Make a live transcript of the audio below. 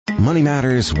Money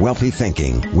Matters Wealthy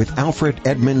Thinking with Alfred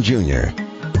Edmond Jr.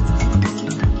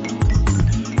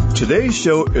 Today's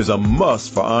show is a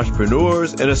must for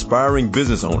entrepreneurs and aspiring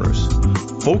business owners.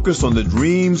 Focus on the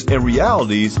dreams and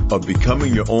realities of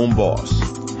becoming your own boss.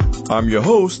 I'm your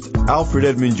host, Alfred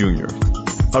Edmond Jr.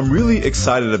 I'm really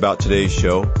excited about today's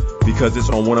show because it's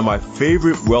on one of my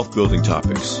favorite wealth building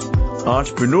topics,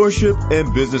 entrepreneurship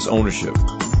and business ownership.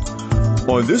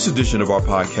 On this edition of our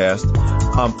podcast,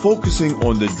 I'm focusing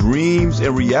on the dreams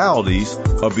and realities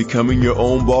of becoming your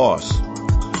own boss.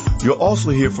 You'll also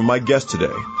hear from my guest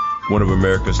today, one of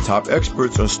America's top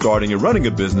experts on starting and running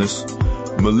a business,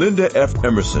 Melinda F.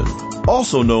 Emerson,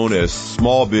 also known as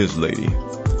Small Biz Lady.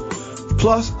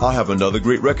 Plus, I'll have another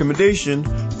great recommendation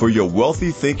for your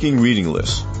wealthy thinking reading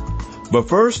list. But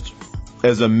first,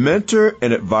 as a mentor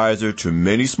and advisor to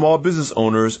many small business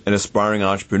owners and aspiring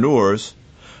entrepreneurs,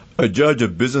 a judge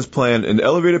of business plan and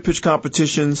elevator pitch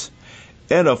competitions,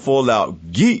 and a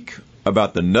full-out geek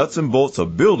about the nuts and bolts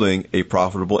of building a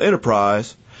profitable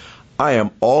enterprise, I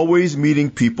am always meeting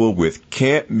people with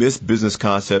can't-miss business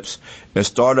concepts and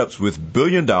startups with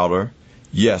billion-dollar,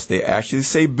 yes, they actually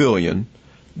say billion,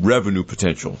 revenue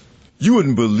potential. You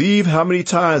wouldn't believe how many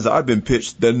times I've been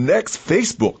pitched the next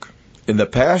Facebook in the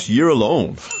past year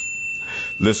alone.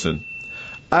 Listen,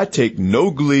 I take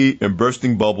no glee in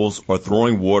bursting bubbles or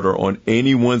throwing water on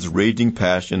anyone's raging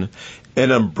passion and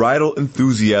unbridled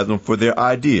enthusiasm for their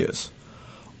ideas.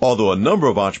 Although a number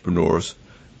of entrepreneurs,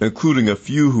 including a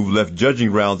few who've left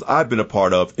judging rounds I've been a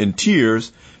part of in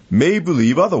tears, may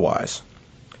believe otherwise.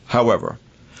 However,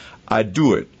 I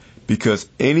do it because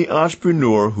any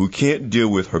entrepreneur who can't deal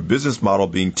with her business model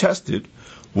being tested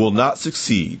will not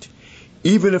succeed,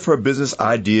 even if her business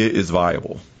idea is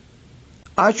viable.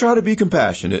 I try to be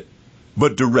compassionate,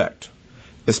 but direct,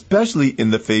 especially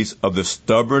in the face of the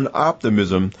stubborn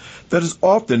optimism that is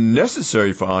often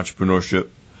necessary for entrepreneurship,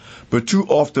 but too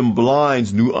often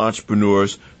blinds new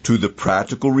entrepreneurs to the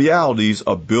practical realities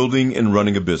of building and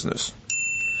running a business.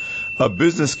 A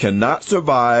business cannot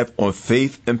survive on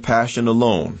faith and passion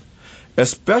alone,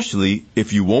 especially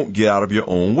if you won't get out of your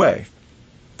own way.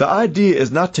 The idea is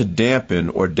not to dampen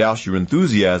or douse your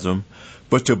enthusiasm,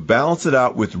 but to balance it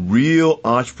out with real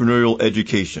entrepreneurial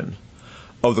education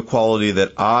of the quality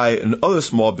that I and other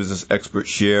small business experts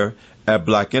share at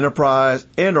Black Enterprise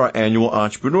and our annual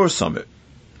Entrepreneur Summit.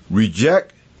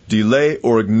 Reject, delay,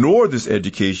 or ignore this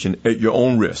education at your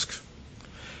own risk.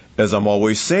 As I'm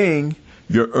always saying,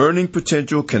 your earning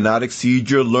potential cannot exceed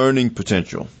your learning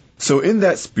potential. So in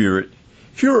that spirit,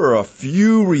 here are a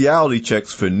few reality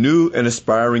checks for new and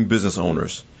aspiring business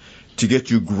owners to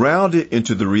get you grounded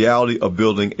into the reality of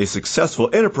building a successful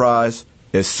enterprise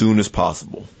as soon as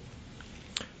possible.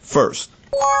 First,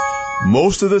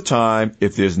 most of the time,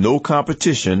 if there's no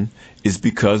competition, it's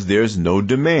because there's no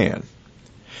demand.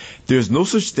 There's no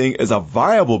such thing as a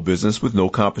viable business with no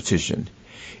competition,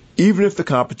 even if the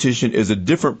competition is a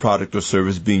different product or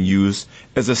service being used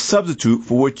as a substitute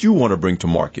for what you want to bring to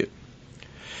market.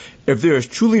 If there is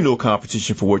truly no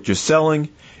competition for what you're selling,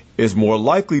 it's more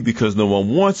likely because no one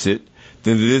wants it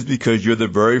than it is because you're the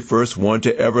very first one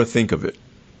to ever think of it.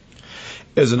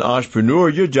 As an entrepreneur,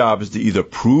 your job is to either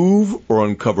prove or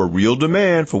uncover real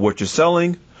demand for what you're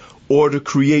selling or to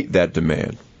create that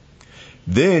demand.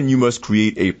 Then you must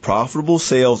create a profitable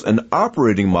sales and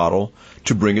operating model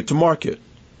to bring it to market.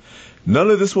 None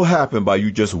of this will happen by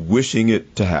you just wishing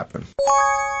it to happen.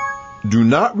 Do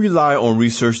not rely on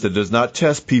research that does not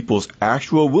test people's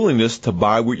actual willingness to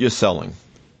buy what you're selling.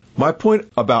 My point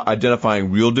about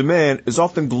identifying real demand is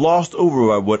often glossed over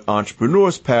by what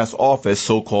entrepreneurs pass off as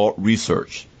so-called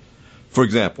research. For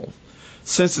example,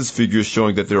 census figures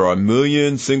showing that there are 1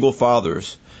 million single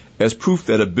fathers as proof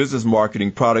that a business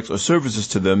marketing products or services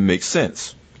to them makes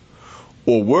sense.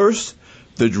 Or worse,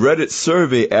 the dreaded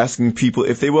survey asking people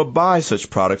if they would buy such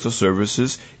products or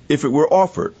services if it were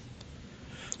offered.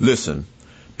 Listen,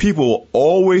 people will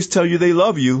always tell you they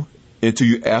love you until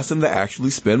you ask them to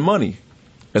actually spend money,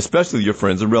 especially your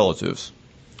friends and relatives.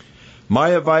 My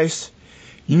advice,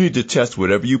 you need to test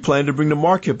whatever you plan to bring to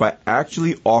market by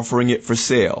actually offering it for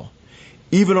sale,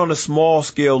 even on a small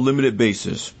scale limited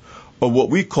basis, or what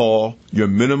we call your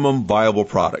minimum viable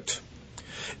product.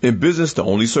 In business, the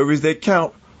only surveys that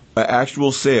count are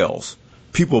actual sales,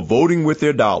 people voting with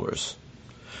their dollars.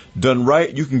 Done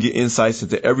right, you can get insights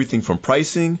into everything from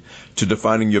pricing to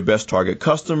defining your best target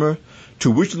customer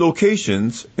to which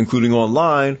locations, including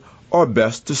online, are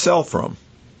best to sell from.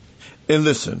 And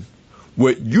listen,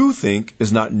 what you think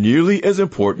is not nearly as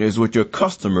important as what your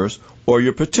customers or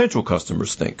your potential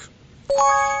customers think.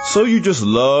 So you just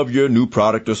love your new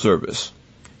product or service.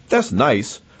 That's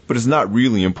nice, but it's not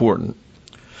really important.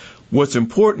 What's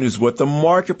important is what the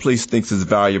marketplace thinks is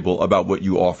valuable about what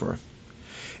you offer.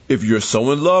 If you're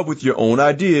so in love with your own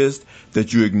ideas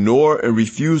that you ignore and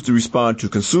refuse to respond to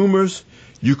consumers,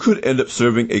 you could end up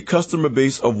serving a customer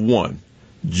base of one,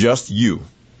 just you.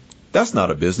 That's not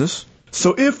a business.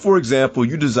 So if, for example,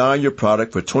 you design your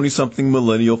product for 20-something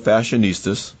millennial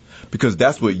fashionistas, because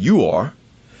that's what you are,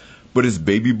 but it's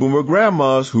baby boomer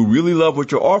grandmas who really love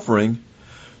what you're offering,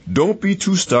 don't be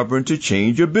too stubborn to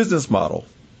change your business model.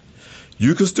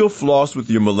 You can still floss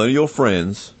with your millennial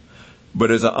friends,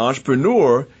 but as an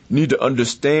entrepreneur, you need to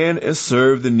understand and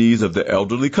serve the needs of the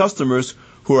elderly customers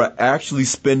who are actually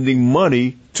spending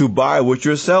money to buy what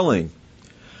you're selling.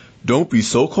 Don't be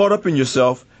so caught up in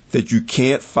yourself that you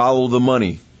can't follow the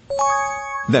money.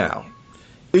 Now,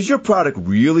 is your product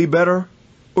really better,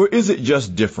 or is it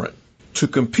just different? To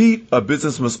compete, a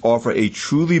business must offer a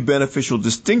truly beneficial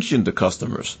distinction to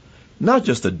customers, not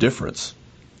just a difference.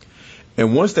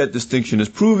 And once that distinction is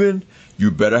proven,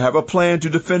 you better have a plan to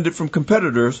defend it from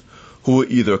competitors who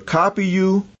will either copy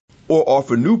you or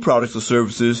offer new products or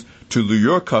services to lure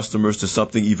your customers to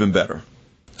something even better.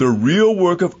 The real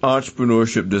work of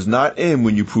entrepreneurship does not end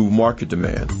when you prove market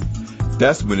demand.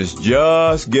 That's when it's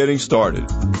just getting started.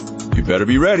 You better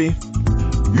be ready.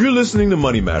 You're listening to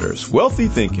Money Matters, Wealthy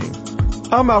Thinking.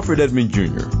 I'm Alfred Edmond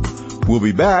Jr. We'll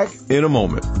be back in a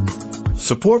moment.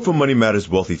 Support for Money Matters,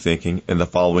 Wealthy Thinking and the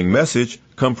following message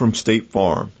come from State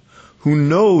Farm, who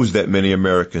knows that many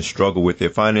Americans struggle with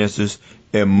their finances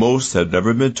and most have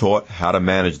never been taught how to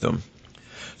manage them.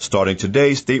 Starting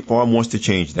today, State Farm wants to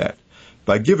change that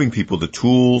by giving people the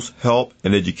tools, help,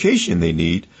 and education they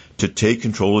need to take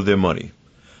control of their money,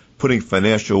 putting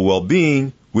financial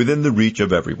well-being within the reach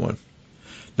of everyone.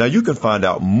 Now you can find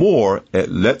out more at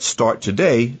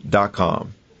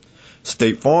letstarttoday.com.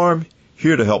 State Farm,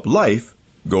 here to help life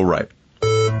go right.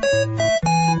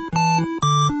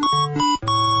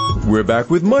 We're back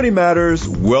with Money Matters,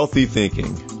 Wealthy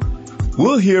Thinking.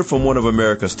 We'll hear from one of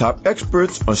America's top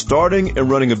experts on starting and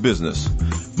running a business,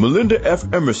 Melinda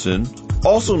F. Emerson,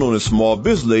 also known as Small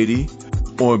Biz Lady,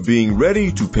 on being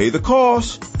ready to pay the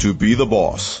cost to be the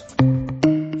boss.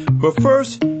 But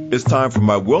first, it's time for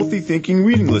my Wealthy Thinking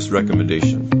reading list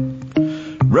recommendation.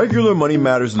 Regular Money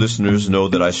Matters listeners know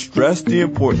that I stress the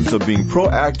importance of being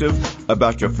proactive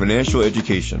about your financial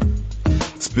education,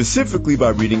 specifically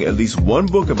by reading at least one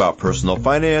book about personal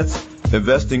finance,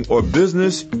 investing, or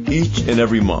business each and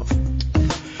every month.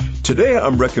 Today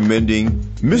I'm recommending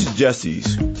Miss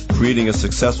Jessie's Creating a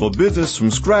Successful Business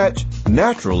from Scratch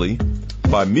Naturally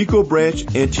by Miko Branch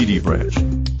and T.D. Branch.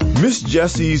 Miss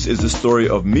Jessie's is the story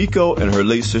of Miko and her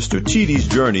late sister T.D.'s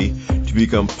journey to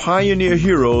become pioneer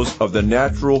heroes of the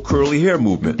natural curly hair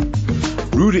movement,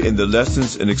 rooted in the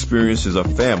lessons and experiences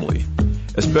of family,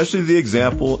 especially the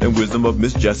example and wisdom of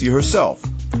Miss Jessie herself,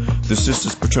 the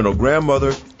sister's paternal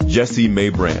grandmother, Jessie May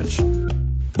Branch.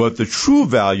 But the true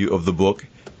value of the book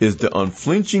is the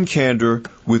unflinching candor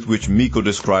with which Miko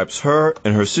describes her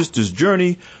and her sister's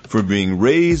journey from being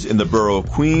raised in the borough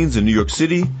of Queens in New York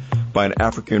City by an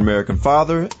African-American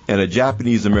father and a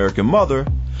Japanese-American mother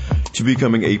to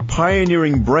becoming a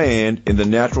pioneering brand in the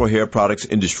natural hair products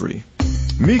industry.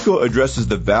 Miko addresses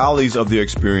the valleys of their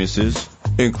experiences,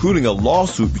 including a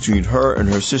lawsuit between her and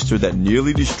her sister that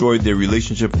nearly destroyed their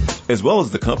relationship as well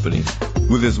as the company,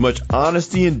 with as much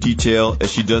honesty and detail as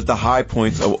she does the high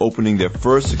points of opening their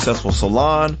first successful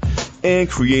salon and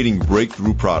creating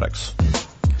breakthrough products.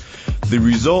 The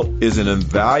result is an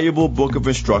invaluable book of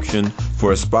instruction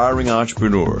for aspiring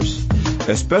entrepreneurs,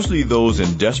 especially those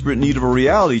in desperate need of a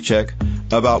reality check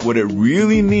about what it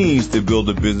really means to build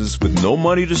a business with no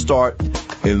money to start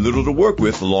and little to work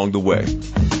with along the way.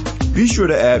 Be sure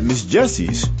to add Miss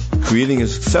Jessie's Creating a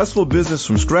Successful Business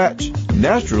from Scratch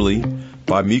Naturally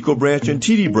by Miko Branch and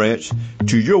T.D. Branch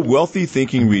to your Wealthy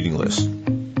Thinking reading list.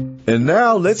 And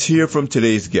now let's hear from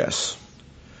today's guests.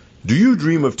 Do you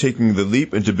dream of taking the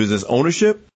leap into business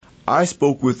ownership? I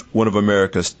spoke with one of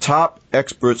America's top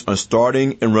experts on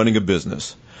starting and running a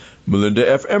business, Melinda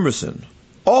F. Emerson,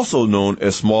 also known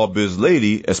as Small Biz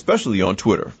Lady, especially on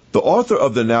Twitter. The author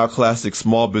of the now classic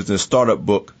small business startup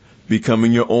book,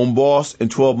 Becoming Your Own Boss in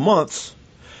 12 Months,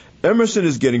 Emerson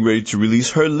is getting ready to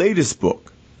release her latest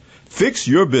book, Fix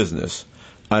Your Business,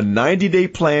 a 90-day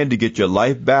plan to get your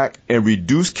life back and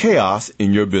reduce chaos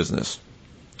in your business.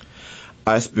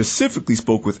 I specifically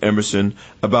spoke with Emerson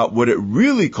about what it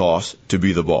really costs to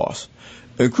be the boss,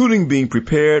 including being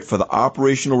prepared for the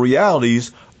operational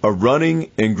realities of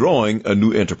running and growing a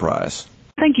new enterprise.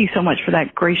 Thank you so much for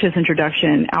that gracious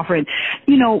introduction, Alfred.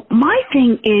 You know, my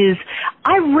thing is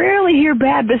I rarely hear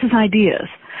bad business ideas,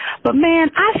 But man,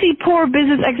 I see poor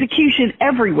business execution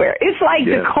everywhere. It's like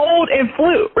the cold and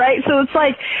flu, right? So it's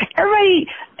like everybody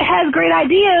has great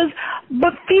ideas,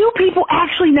 but few people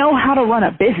actually know how to run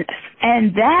a business.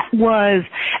 And that was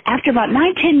after about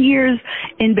 9-10 years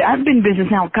I've been in business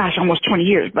now, almost 20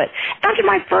 years, but after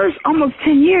my first almost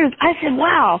 10 years, I said,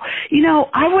 wow,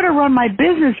 I would have run my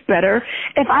business better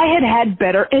if I had had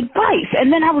better advice.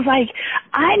 And then I was like,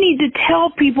 I need to tell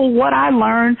people what I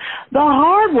learned the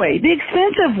hard way, the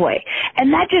expensive way.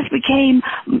 And that just became,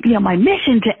 my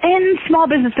mission to end small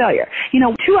business failure.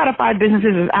 2 out of 5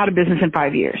 businesses is out of business in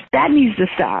 5 years. That needs to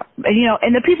stop.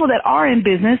 And the people that are in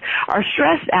business are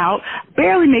stressed out,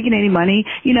 barely making any money.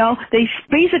 They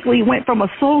basically went from a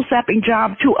soul-sapping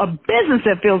job to a business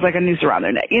that feels like a noose around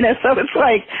their neck. So it's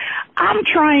like I'm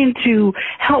trying to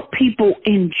help people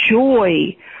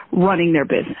enjoy running their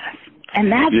business. And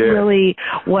that's really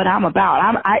what I'm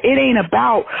about. It ain't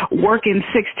about working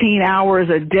 16 hours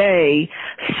a day,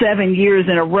 7 years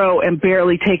in a row and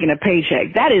barely taking a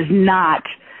paycheck. That is not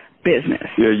business.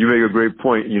 Yeah, you make a great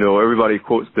point. Everybody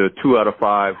quotes the 2 out of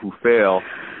 5 who fail,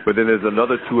 but then there's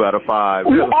another 2 out of 5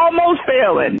 who almost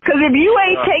failing. Because if you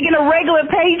ain't taking a regular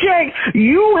paycheck,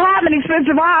 you have an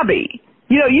expensive hobby.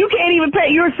 You can't even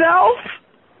pay yourself.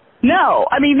 No.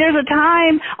 I mean, there's a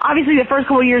time, obviously the first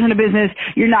couple of years in a business,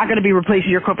 you're not going to be replacing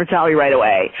your corporate salary right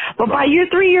away. But by year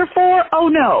 3, year 4, oh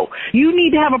no. You need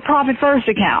to have a profit first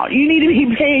account. You need to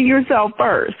be paying yourself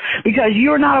first because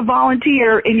you're not a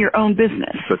volunteer in your own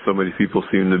business. But so many people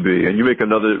seem to be. And you make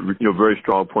another, very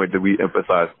strong point that we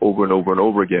emphasize over and over and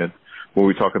over again when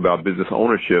we talk about business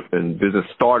ownership and business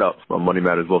startups on Money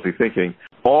Matters Wealthy Thinking.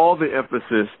 All the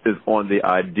emphasis is on the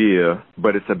idea,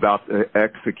 but it's about the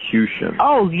execution.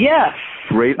 Oh, yes.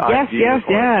 Great ideas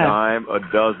on a dime a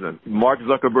dozen. Mark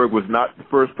Zuckerberg was not the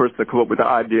first person to come up with the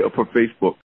idea for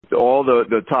Facebook. All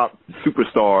the top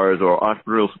superstars or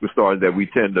entrepreneurial superstars that we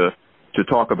tend to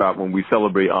talk about when we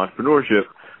celebrate entrepreneurship,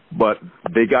 but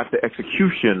they got the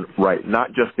execution right,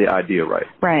 not just the idea right.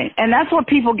 Right. And that's what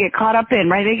people get caught up in,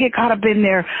 right? They get caught up in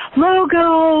their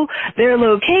logo, their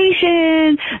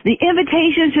location, the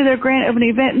invitation to their grand opening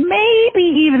event, maybe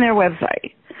even their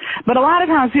website. But a lot of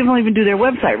times people don't even do their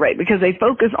website right because they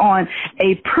focus on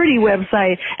a pretty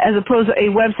website as opposed to a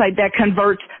website that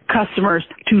converts customers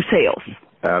to sales.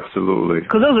 Absolutely.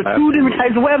 Because those are two different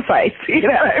types of websites. You know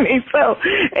what I mean? So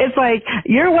it's like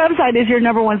your website is your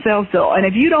number one sales tool. And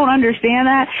if you don't understand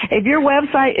that, if your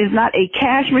website is not a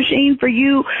cash machine for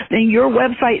you, then your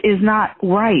website is not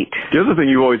right. The other thing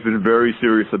you've always been very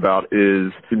serious about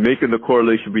is making the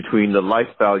correlation between the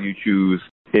lifestyle you choose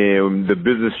and the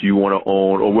business you want to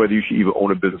own, or whether you should even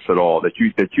own a business at all. That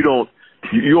you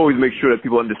always make sure that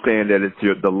people understand that it's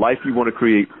the life you want to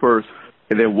create first,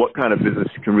 and then what kind of business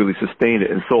can really sustain it.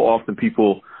 And so often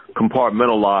people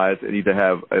compartmentalize and either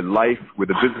have a life with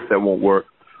a business that won't work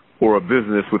or a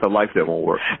business with a life that won't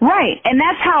work. Right. And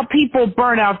that's how people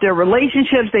burn out their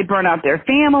relationships. They burn out their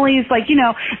families. Like,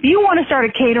 if you want to start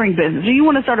a catering business or you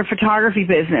want to start a photography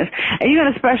business and you're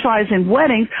going to specialize in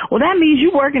weddings, well, that means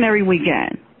you're working every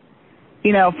weekend,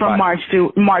 from March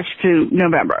to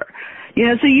November.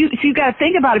 So you got to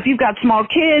think about if you've got small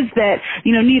kids that,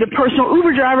 need a personal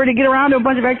Uber driver to get around to a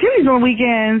bunch of activities on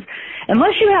weekends,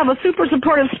 unless you have a super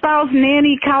supportive spouse,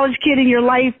 nanny, college kid in your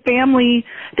life, family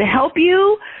to help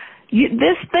you,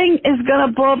 this thing is going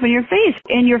to blow up in your face.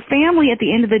 And your family at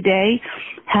the end of the day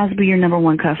has to be your number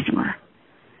one customer.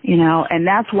 And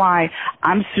that's why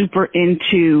I'm super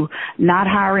into not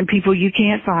hiring people you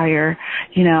can't fire.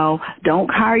 Don't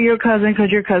hire your cousin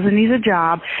because your cousin needs a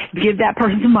job. Give that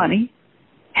person some money.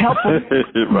 Help them,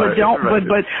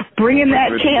 but bringing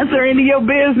that cancer into your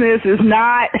business is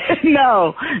not,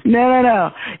 no.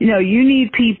 You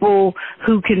need people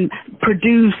who can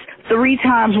produce 3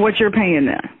 times what you're paying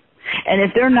them. And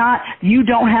if they're not, you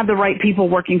don't have the right people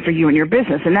working for you in your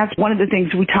business. And that's one of the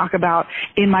things we talk about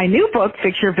in my new book,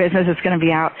 Fix Your Business. It's going to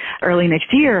be out early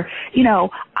next year.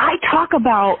 I talk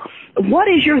about what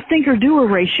is your thinker-doer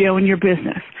ratio in your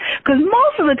business. Because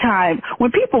most of the time,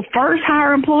 when people first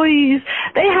hire employees,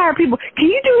 they hire people, can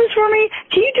you do this for me?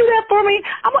 Can you do that for me?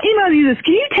 I'm going to email you this.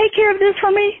 Can you take care of this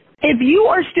for me? If you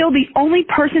are still the only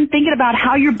person thinking about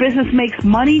how your business makes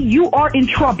money, you are in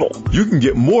trouble. You can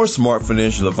get more smart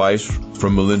financial advice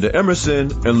from Melinda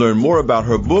Emerson and learn more about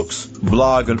her books,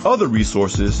 blog, and other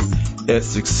resources at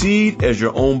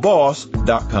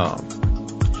succeedasyourownboss.com.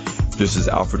 This is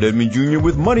Alfred Edmond Jr.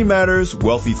 with Money Matters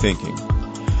Wealthy Thinking.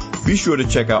 Be sure to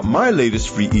check out my latest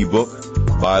free ebook,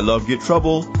 Buy Love, Get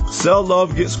Trouble, Sell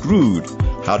Love, Get Screwed,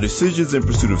 How Decisions in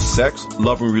Pursuit of Sex,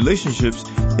 Love, and Relationships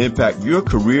Impact Your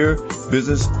Career,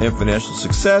 Business, and Financial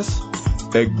Success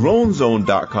at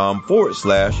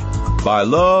growenzone.com/buy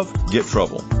love, get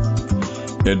trouble.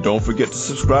 And don't forget to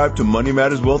subscribe to Money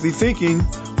Matters Wealthy Thinking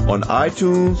on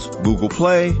iTunes, Google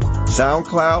Play,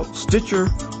 SoundCloud, Stitcher,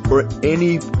 or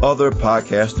any other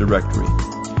podcast directory.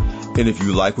 And if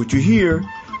you like what you hear,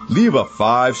 leave a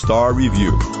 5-star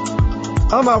review.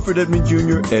 I'm Alfred Edmond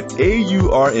Jr. at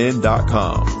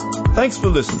AURN.com. Thanks for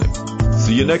listening.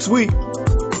 See you next week.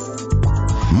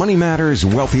 Money Matters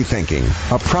Wealthy Thinking,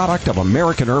 a product of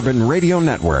American Urban Radio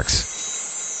Networks.